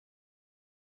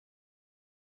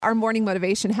Our morning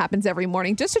motivation happens every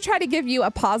morning just to try to give you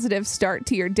a positive start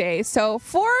to your day. So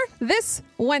for this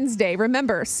Wednesday,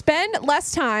 remember, spend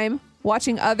less time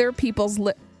watching other people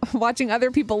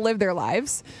live their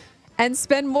lives and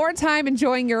spend more time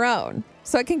enjoying your own.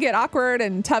 So it can get awkward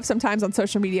and tough sometimes on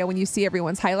social media when you see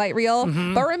everyone's highlight reel.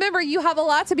 Mm-hmm. But remember, you have a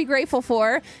lot to be grateful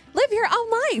for. Live your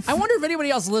own life. I wonder if anybody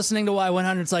else listening to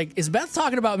Y100 is like, is Beth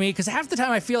talking about me? Because half the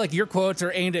time I feel like your quotes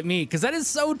are aimed at me. Because that is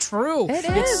so true.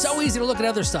 It's so easy to look at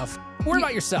other stuff. Worry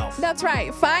about yourself. That's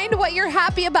right. Find what you're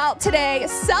happy about today.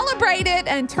 Celebrate it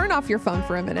and turn off your phone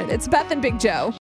for a minute. It's Beth and Big Joe.